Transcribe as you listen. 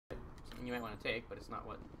and you might want to take, but it's not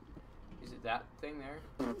what. Is it that thing there?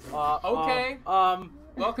 Okay.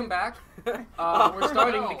 Welcome back. We're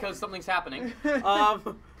starting because something's happening.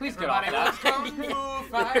 Please get off that.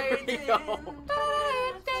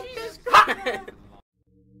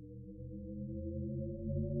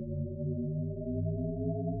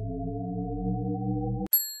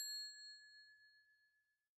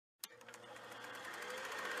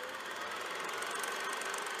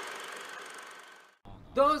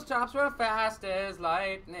 Those chops were fast as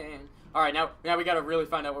lightning. All right, now we gotta really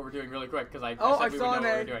find out what we're doing really quick because I said we would know what we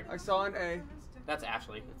were doing. I saw an A. That's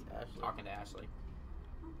Ashley. That's Ashley. Talking to Ashley.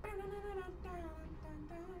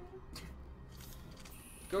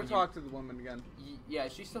 Go talk to the woman again. Yeah,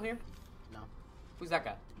 is she still here? No. Who's that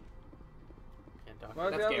guy? Can't talk. Why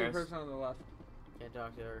is That's the other Garrus. person on the left? Can't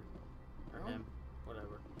talk to her. Or Oh. him.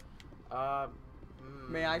 Whatever.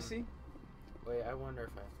 May I see? Wait, I wonder if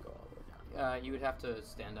I have to go all the way down. You would have to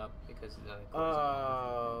stand up because the.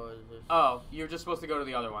 Oh, is this... Oh, you're just supposed to go to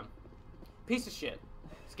the other one. Piece of shit.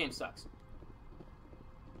 This game sucks.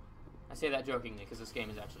 I say that jokingly because this game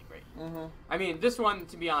is actually great. I mean, this one,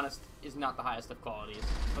 to be honest, is not the highest of qualities,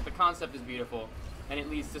 but the concept is beautiful, and it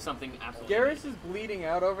leads to something absolutely Garrus amazing. is bleeding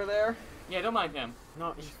out over there. Yeah, don't mind him.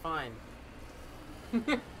 No, he's fine.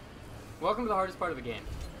 Welcome to the hardest part of the game.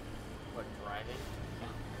 What, driving?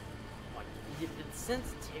 Like, the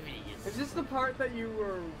sensitivity is... Is this the part that you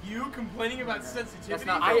were... You complaining about sensitivity? That's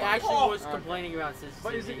not I good. actually Oh! was complaining about sensitivity.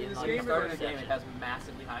 But is it in this like, game the or Starting first the game, it section. has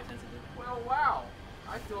massively high sensitivity. Well, wow.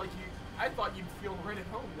 I feel like you... I thought you'd feel right at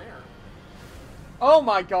home there. Oh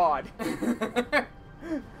my god!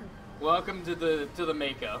 Welcome to the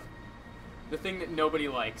Mako. The thing that nobody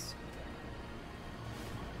likes.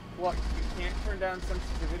 What, you can't turn down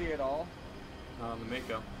sensitivity at all? The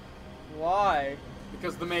Mako. Why?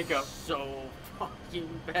 Because the Mako. So fucking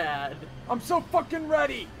bad. I'm so fucking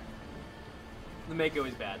ready! The Mako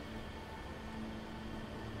is bad.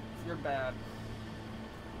 You're bad.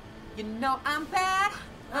 You know I'm bad.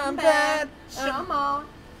 I'm bad. Come on.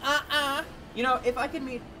 You know, if I could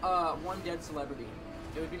meet one dead celebrity,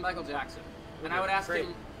 it would be Michael Jackson. And I would ask Great.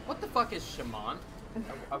 him, what the fuck is shaman?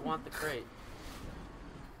 I want the crate.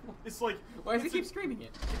 It's like... Why does he it's a- keep screaming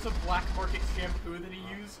it? It's a black market shampoo that he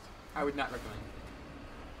used. I would not recommend.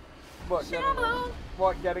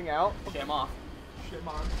 What, getting out? Sham off.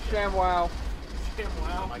 Shimon. ShamWow.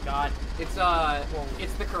 Oh my Shimwow. god.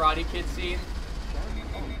 It's the Karate Kid scene.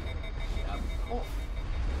 Oh.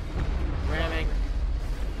 Ramming.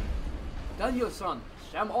 Daniel son,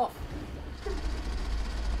 sham off.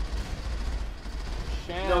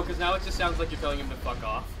 Sham. No, because now it just sounds like you're telling him to fuck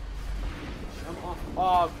off. Sham off.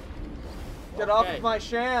 Oh. Get off Okay. of my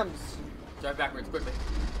shams. Drive backwards quickly.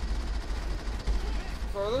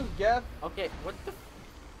 So are those Geth? Okay, what the...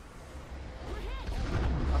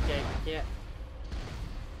 Okay, we can't...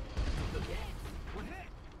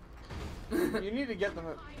 You need to get them.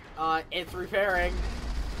 It's repairing.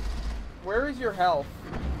 Where is your health?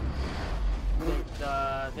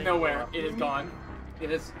 Thing Nowhere. up. It is gone.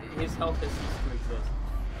 It is. His health has ceased to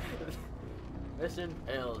exist. Mission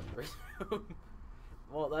failed.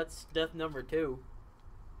 Well, that's death number 2.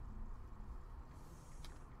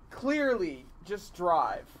 Clearly, just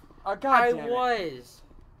drive. God I damn it. was.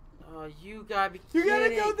 Oh, you gotta be You gotta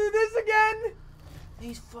kidding. go through this again?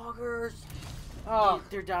 These fuckers. Oh,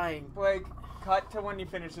 They're dying. Blake, cut to when he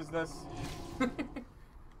finishes this. Unless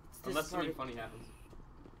something started- funny happens.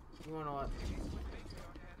 You wanna what?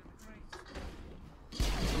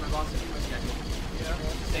 So my boss is my schedule. Yeah.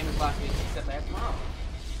 Same as last week, except I have tomorrow.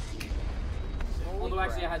 Although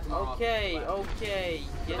actually I had tomorrow off. Okay, But okay.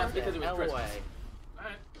 Get that's the because it was hell Christmas. away.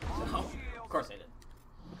 Alright. So, of course I did.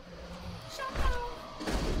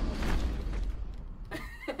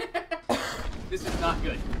 This is not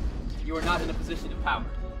good. You are not in a position of power.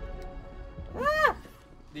 Ah!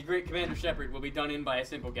 The great Commander Shepard will be done in by a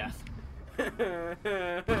simple guess. Ow!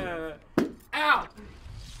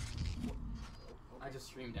 I just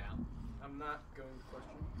streamed out. I'm not going to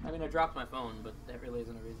question. I mean, I dropped my phone, but that really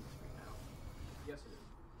isn't a reason to stream out. Yes, it is.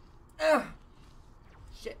 Ugh!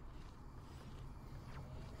 Shit.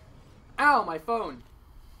 Ow, my phone!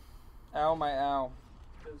 Ow, my ow.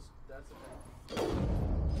 Because that's a thing.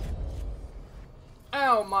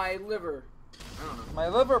 Ow, my liver! I don't know. My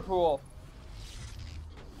Liverpool.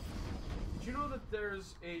 Did you know that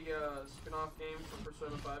there's a spin-off game for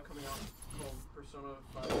Persona 5 coming out called Persona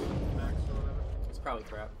 5 Max or whatever? It's probably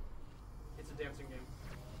crap. It's a dancing game.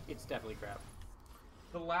 It's definitely crap.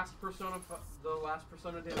 The last Persona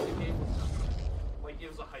dancing game was not good. Like, it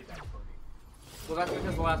was a hype-ass party. Well, that's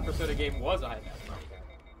because the last Persona game was a hype-ass party.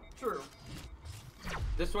 True.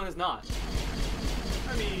 This one is not.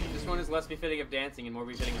 I mean... This one is less befitting of dancing and more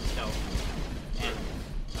befitting of stealth and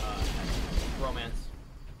romance.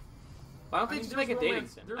 Why don't they just make a dating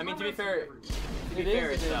sim? I mean, to be fair,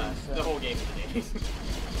 it's the whole game is a dating sim.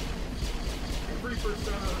 Every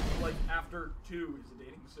Persona, like, after 2 is a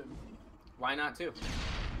dating sim. Why not 2?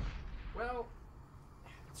 Well,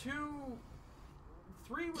 3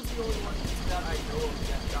 was the only one that I know of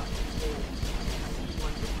that got this whole scene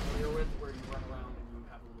like you're familiar with, where you run around and you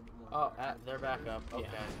have a little bit more. Oh, interaction. they're back up. Okay.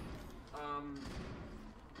 Yeah.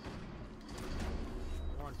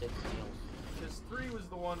 I want to take the deals. Because 3 was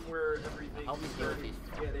the one where everything Help me deal with started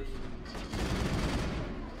these. getting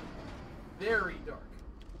very dark.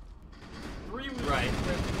 3 was Right.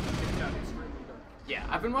 when it got extremely dark. Yeah,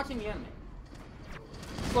 I've been watching the anime.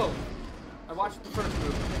 Slowly. I watched the first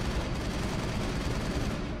movie.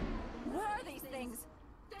 What are these things?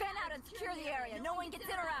 Fan out and secure the area. No one gets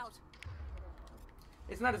in or out.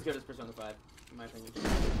 It's not as good as Persona 5, in my opinion.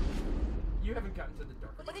 You haven't gotten to the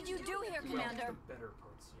darker. What did you do here, Commander? The better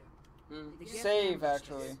parts yet. Save,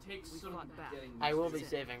 actually. It takes some getting. I will used be to.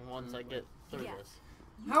 saving once I get through Yeah. this.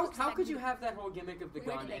 How could you have that whole gimmick of the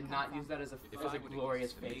Where gun did they and come not from? use that as a If I were to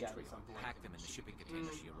glorious use the fake out or Matrix, something? pack them in the shipping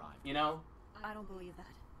container she arrived. You know? I don't believe that.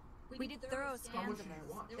 We did thorough scans of did you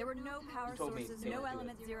those. want? There were no power told me sources, they no would do it.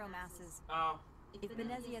 element zero masses. Oh. If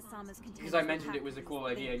Benezia-sama's containers Because I were mentioned it packed was a with cool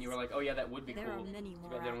these idea, and you were things, like, "Oh yeah, that would be there cool." are many Too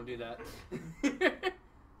more. bad they don't do that.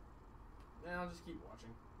 Yeah, I'll just keep watching.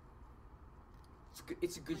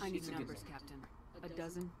 It's a good. I need It's a good. numbers, Captain. A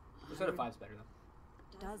dozen? Persona 5's better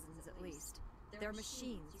though. Dozens at least. They're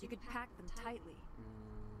machines. You could pack them tightly.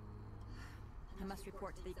 I must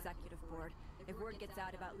report to the executive board. If word gets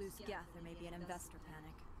out about loose Geth, there may be an investor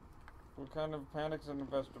panic. What kind of panic's an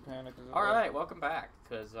investor panic? Is it All like- right, welcome back.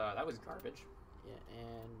 Because that was garbage.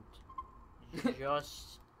 Yeah, and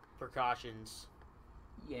just precautions.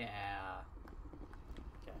 Yeah.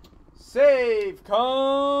 Okay. Save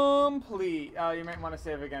complete. You might want to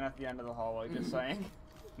save again at the end of the hallway. Just saying.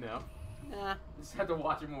 No. Nah, Just had to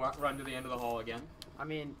watch him run to the end of the hall again. I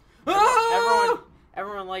mean, Ah!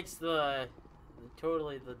 everyone likes the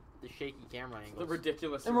shaky camera The angles.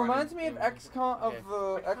 ridiculous. It reminds me running- of XCOM of Okay.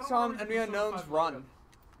 the I kinda XCOM wanna Enemy do Persona Unknown's 5 run, Mega.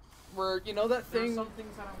 where you know that There are thing. some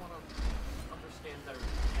things that I want to understand better.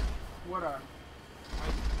 What are?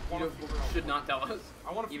 I want You to figure out. should not tell us.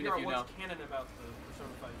 I want to even figure if out you what's know. canon about the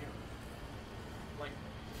Persona 5 universe. Like,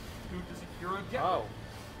 who does Akira get? Oh,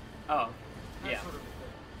 Oh. That Yeah. sort of thing.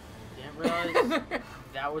 didn't realize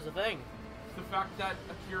that was a thing. The fact that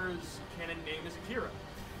Akira's canon name is Akira.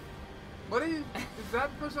 What is that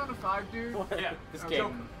Persona 5 dude? Yeah, This I'm game,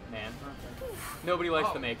 joking. man. Nobody likes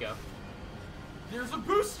Oh. the Mako. There's a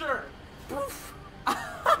booster!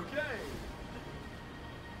 Okay.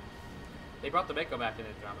 They brought the Mako back in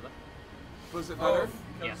Andromeda. Was it Oh, better?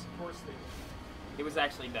 because Yes. of course they did. It was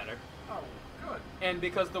actually better. Oh, good. And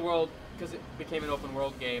because it became an open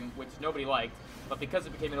world game, which nobody liked, but because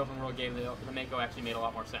it became an open world game, the Mako actually made a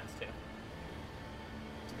lot more sense too.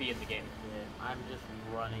 To be in the game. Yeah, I'm just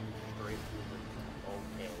running straight through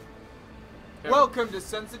the. Okay. Welcome to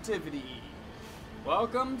Sensitivity.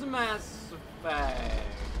 Welcome to Mass Effect.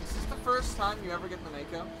 Is this the first time you ever get the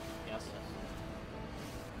Mako? Yes.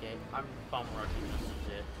 Okay, I'm bum rushing. This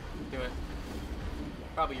is it. Do it.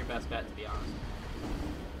 Probably your best bet, to be honest.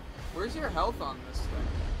 Where's your health on this thing?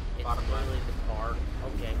 It's Bottom left. literally the car.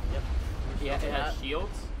 Okay, yep. Yeah, it has That.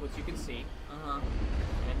 shields, which you can see, Uh huh.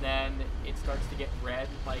 and then it starts to get red.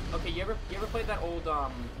 Like, okay, you ever played that old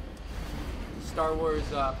Star Wars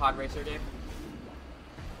pod racer game?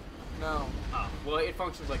 No. Oh, well, it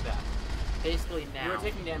functions like that. Basically now. You are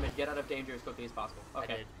taking damage. Get out of danger as quickly as possible. I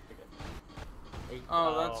Okay. did. You're good.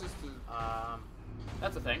 Oh, that's just.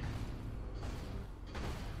 That's a thing.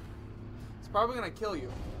 It's probably gonna kill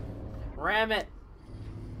you. ram it.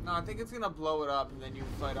 No, I think it's gonna blow it up and then you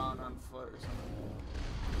fight on foot or something.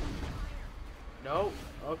 Nope.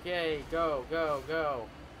 Okay, go, go, go.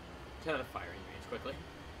 Get out of firing range quickly.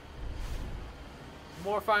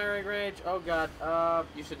 More firing range. Oh god.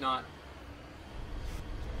 You should not.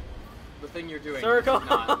 The thing you're doing. Circles. Is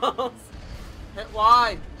not Hit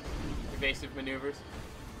Y. evasive maneuvers.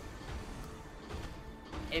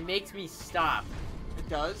 It makes me stop. It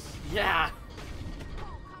does. Yeah.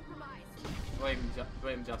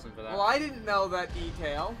 Blame Justin for that. Well, I didn't know that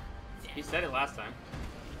detail. He said it last time.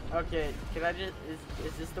 Okay, can I just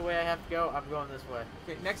is this the way I have to go? I'm going this way.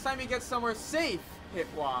 Okay, next time you get somewhere safe, hit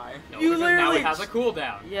Y. No, You because now literally it has a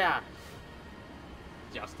cooldown. Yeah.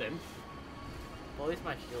 Justin. Well, at least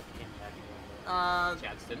my shield came back.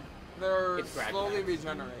 Chadston. They're It's gradual. slowly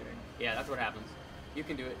regenerating. Yeah, that's what happens. You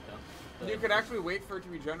can do it though. You could actually wait for it to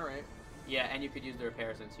regenerate. Yeah, and you could use the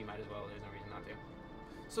repair since you might as well. There's no reason not to.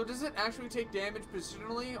 So does it actually take damage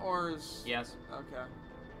positionally, or is... Yes. Okay.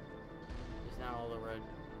 It's now all the red.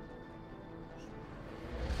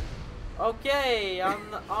 Okay, on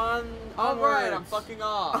Alright, I'm fucking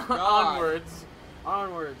off. God. Onwards.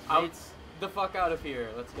 Onwards, Out mates. the fuck out of here.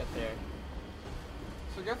 Let's get there.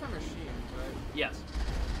 So get the machines, right? Yes.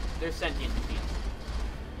 They're sentient machines.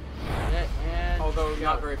 And Although go.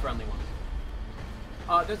 not very friendly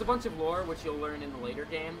ones. There's a bunch of lore which you'll learn in the later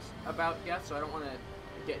games about Geth, so I don't want to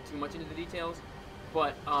get too much into the details.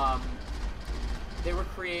 But they were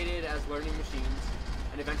created as learning machines,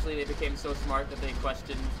 and eventually they became so smart that they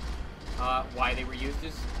questioned why they were used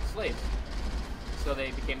as slaves. So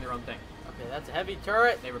they became their own thing. Okay, that's a heavy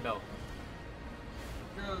turret. They rebelled.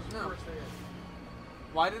 Because of No. course they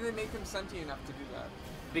is. Why did they make them sentient enough to do that?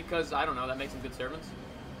 Because, I don't know, that makes them good servants.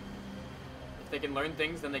 If they can learn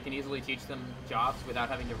things, then they can easily teach them jobs without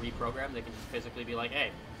having to reprogram. They can just physically be like,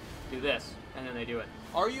 hey, do this, and then they do it.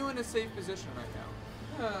 Are you in a safe position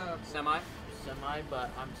right now? Semi, Semi, but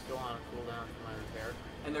I'm still on a cooldown for my repair.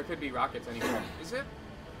 and there could be rockets anywhere. Is it?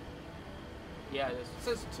 Yeah, it is.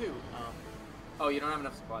 It says 2. Oh, you don't have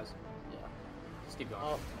enough supplies. Yeah. Just keep going.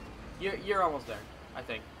 Oh, You're almost there, I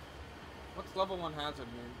think. What's level 1 hazard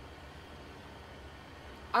mean?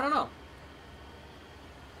 I don't know.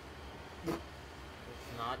 let's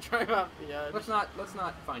not drive up the edge. Let's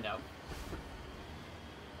not find out.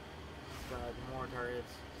 God, more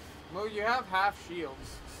targets. Well, you have half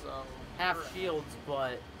shields, so... Half shields,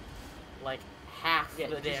 but like half Yeah,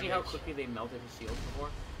 the did you damage. see how quickly they melted his shields before?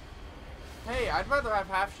 Hey, I'd rather have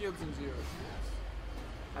half shields than 0 shields.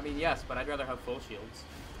 I mean, yes, but I'd rather have full shields.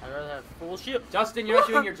 I'd rather have full shield. Justin, you're not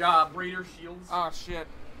doing your job. Raider shields. Oh, shit.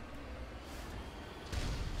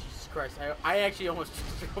 Jesus Christ, I actually almost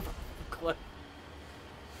just drove off the cliff.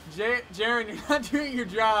 Jaren, you're not doing your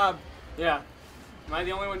job. Yeah. Am I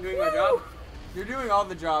the only one doing my job? You're doing all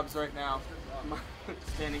the jobs right now. Am I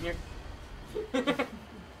standing here?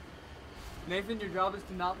 Nathan, your job is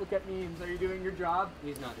to not look at memes. Are you doing your job?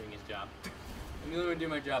 He's not doing his job. I'm the only one doing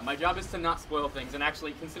my job. My job is to not spoil things, and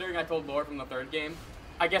actually, considering I told lore from the 3rd game,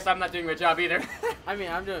 I guess I'm not doing my job either. I mean,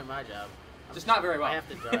 I'm doing my job. Just not very well. I have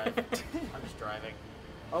to drive. I'm just driving.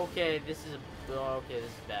 Okay, this is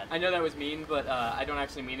bad. I know that was mean, but I don't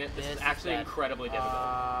actually mean it. This is actually bad. incredibly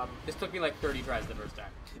difficult. This took me like 30 tries the first time.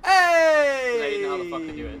 Hey! I didn't know how the fuck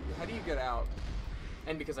to do it. How do you get out?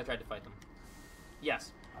 And because I tried to fight them.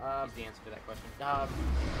 Yes, Um, is the answer to that question.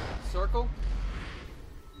 Circle?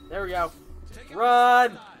 There we go.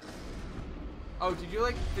 Run! Oh, did you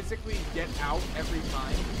like physically get out every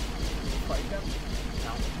time you fight them?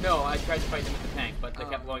 No, I tried to fight them with the tank, but they Oh.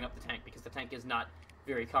 kept blowing up the tank because the tank is not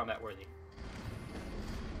very combat worthy.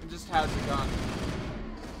 It just has a gun.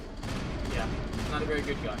 Yeah, it's not a very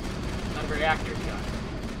good gun. Not a very accurate gun.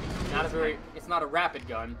 It's not a rapid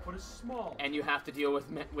gun, But it's small. and you have to deal with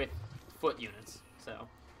foot units, so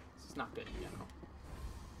it's not good in general.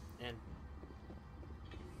 And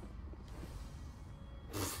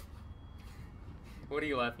What are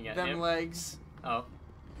you laughing at? Them Him? legs. Oh.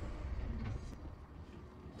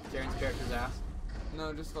 Darren's character's ass.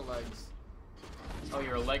 No, just the legs. Oh,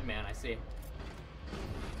 you're a leg man, I see.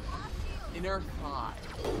 Inner thigh.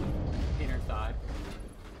 Inner thigh.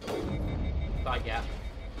 Thigh gap.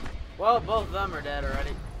 well, both of them are dead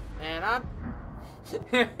already. And I'm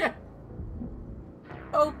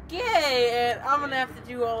okay, and I'm gonna have to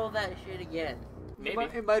do all of that shit again. Maybe.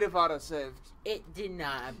 It might have auto-saved. It did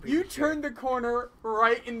not. I'm pretty You sure. turned the corner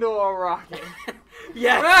right into a rocket.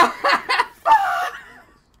 Yes.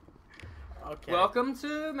 Okay. Welcome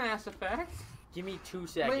to Mass Effect. Give me 2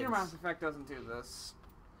 seconds. Later Mass Effect doesn't do this.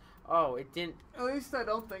 Oh, it didn't. At least I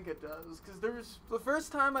don't think it does, because the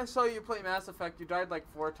first time I saw you play Mass Effect, you died like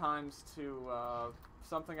 4 times to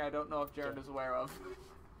something I don't know if Jared is aware of.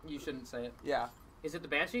 You shouldn't say it. Yeah. Is it the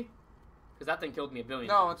Banshee? Because that thing killed me a billion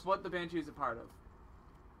No, times. it's what the Banshee is a part of.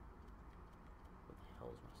 What the hell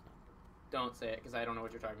is my sniper? Don't say it, because I don't know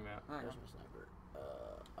what you're talking about. I Where's know. my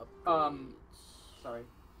sniper? Sorry.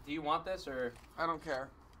 Do you want this, or... I don't care.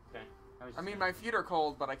 Okay. I mean, my feet are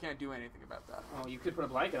cold, but I can't do anything about that. Oh, you could put a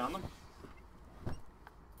blanket on them.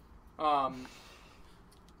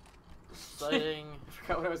 Exciting. I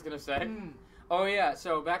forgot what I was going to say. Mm. Oh, yeah,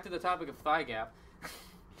 so back to the topic of thigh gap.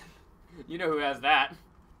 You know who has that.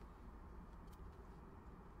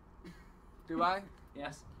 Do I?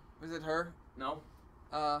 Yes. Is it her? No.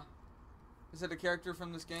 Is it a character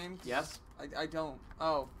from this game? Yes. I don't.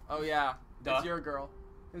 Oh yeah. Duh. It's your girl,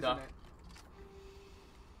 isn't Duh. it?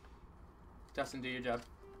 Justin, do your job.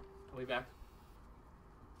 I'll be back.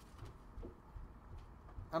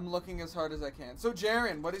 I'm looking as hard as I can. So,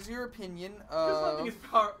 Jaren, what is your opinion Because of...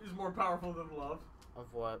 nothing is more powerful than love. Of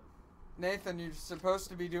what? Nathan, you're supposed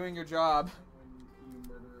to be doing your job. When you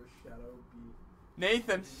murder a shadow beat.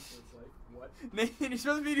 Nathan. So it's like, what? Nathan, you're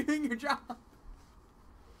supposed to be doing your job.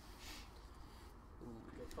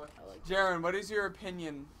 I like Jaren, what is your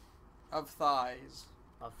opinion of thighs?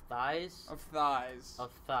 of thighs. Of thighs.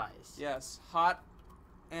 Of thighs. Yes, hot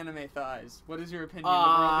anime thighs. What is your opinion? The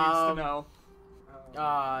world needs to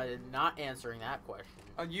know. Not answering that question.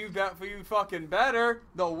 You bet for you fucking better.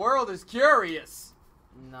 The world is curious.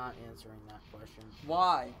 Not answering that question.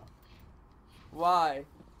 Why? Why?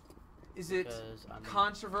 Is it Because I'm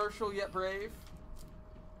controversial yet brave?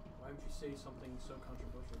 Why would you say something so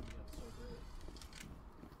controversial yet so great?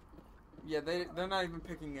 Yeah, they're not even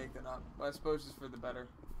picking Nathan up. I suppose it's for the better.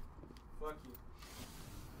 Fuck you.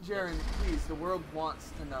 Jaren, please, the world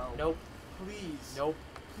wants to know. Nope. Please. Nope.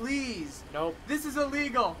 Please. Nope. This is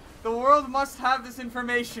illegal. The world must have this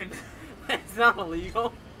information. It's not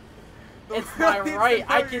illegal. The It's world my needs to right. know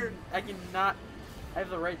I your- cannot. I have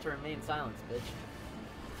the right to remain silent, bitch.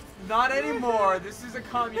 Not anymore. This is a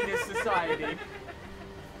communist society.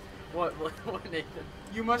 What, Nathan?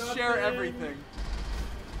 You must share Nothing. everything.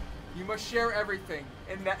 You must share everything,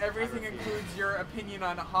 and that everything refuse. includes your opinion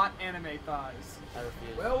on hot anime thighs. I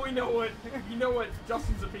refuse. Well, we know what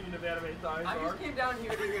Justin's opinion of anime thighs I are. just came down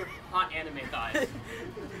here to hear hot anime thighs.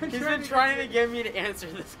 He's been trying to get me to answer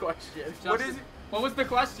this question. What is What was the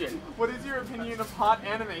question? what is your opinion of hot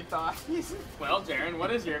anime thighs? Well, Jaren, what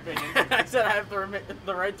is your opinion? I said I have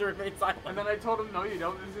the right to remain silent. And then I told him, no, you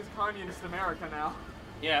don't. This is communist America now.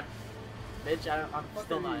 Yeah. Bitch, I'm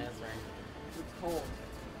still not you. answering. It's cold.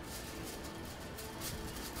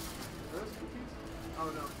 Are those cookies? Oh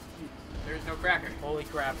no, cheese. There's no cracker. Holy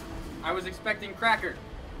crap. I was expecting cracker.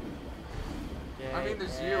 I mean,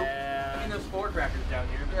 there's you. I mean, there's 4 crackers down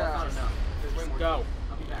here, but Yeah. that's not enough. There's way more. Go.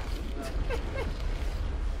 I'll be back.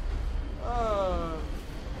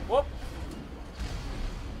 Whoop.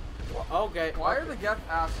 Okay. Why are the Geth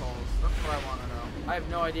assholes? That's what I want to know. I have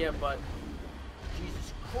no idea, but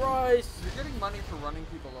Jesus Christ. You're getting money for running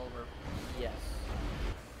people over. Yes.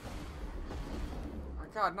 My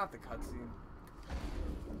God, not the cutscene.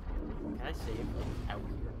 Can I save like out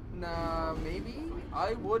here? Nah, maybe?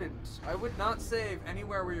 I wouldn't. I would not save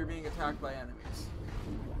anywhere where you're being attacked by enemies.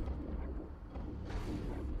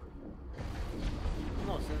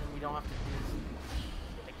 No, so then we don't have to do this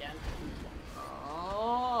shit again.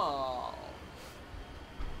 Oh.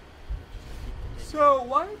 So,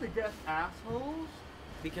 why are the Geth assholes?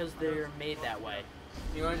 Because they're made that way.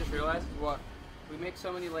 You know what I just realized? What? We make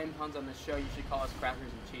so many lame puns on this show, you should call us crackers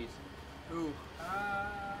and cheese. Ooh.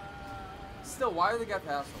 Still, why are the Geth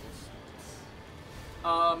assholes?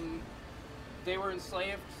 They were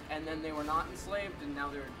enslaved, and then they were not enslaved, and now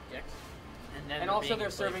they're dicks. then And also they're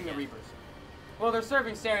serving the Reapers. Well, they're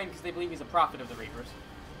serving Sarian because they believe he's a prophet of the Reapers.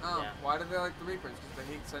 Oh, Yeah. why do they like the Reapers? Because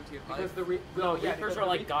they hate sentient life? Because the No, yeah, Reapers because are the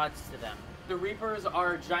like gods to them. The Reapers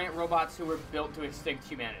are giant robots who were built to extinct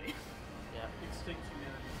humanity. Yeah. Extinct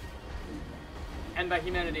humanity. And by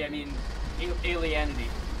humanity, I mean alienity.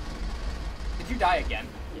 Did you die again?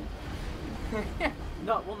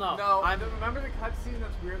 No, well, no. No, I'm. remember the cutscene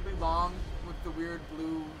that's weirdly long with the weird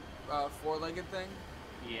blue four-legged thing?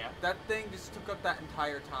 Yeah. That thing just took up that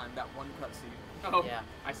entire time, that one cutscene. Oh, Yeah.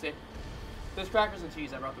 I see. There's crackers and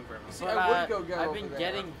cheese. I brought them for everyone. See, But, I would go get I've over been there,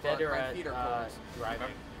 getting but better my at feet are cold. driving.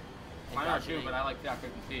 And Why not you? dodging- But I like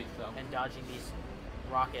crackers and cheese, so. and dodging these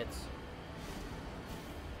rockets.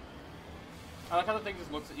 I like how the thing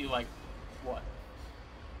just looks at you like, what?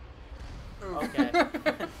 Ooh. Okay.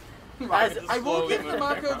 Rockets As- just I will slowly give move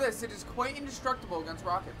Mako around. this. It is quite indestructible against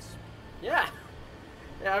rockets. Yeah.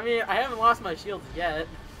 Yeah, I mean, I haven't lost my shields yet.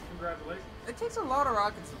 Congratulations. It takes a lot of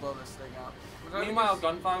rockets to blow this thing up. Which I think Meanwhile, is-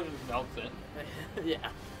 gunfire just melts it. Yeah.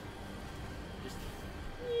 Just.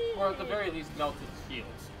 Or at the very least, melts its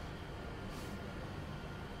shields.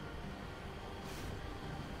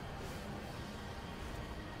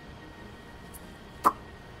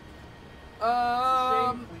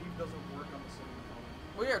 Cleave doesn't work on the same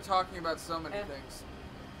component. we are talking about so many Eh. things.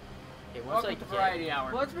 Okay, once Welcome I to get, Variety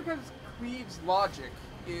Hour. Well, it's because Cleave's logic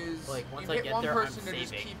is Like, once you I hit get one there, I'm person to just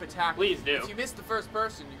saving. keep attacking. Please do. If you miss the first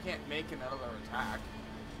person, you can't make another attack.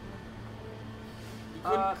 You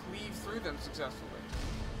couldn't cleave through them successfully.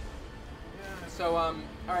 So,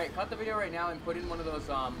 alright, cut the video right now and put in one of those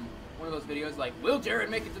videos like, will Jared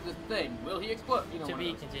make it to this thing? Will he explode? You know, to one of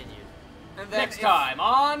be those. continued. And then Next if- time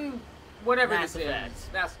on whatever Mass this Effect. is.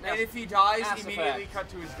 Mass And if he dies, Mass immediately Effect. cut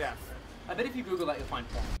to his death. I bet if you Google that, you'll find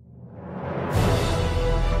porn.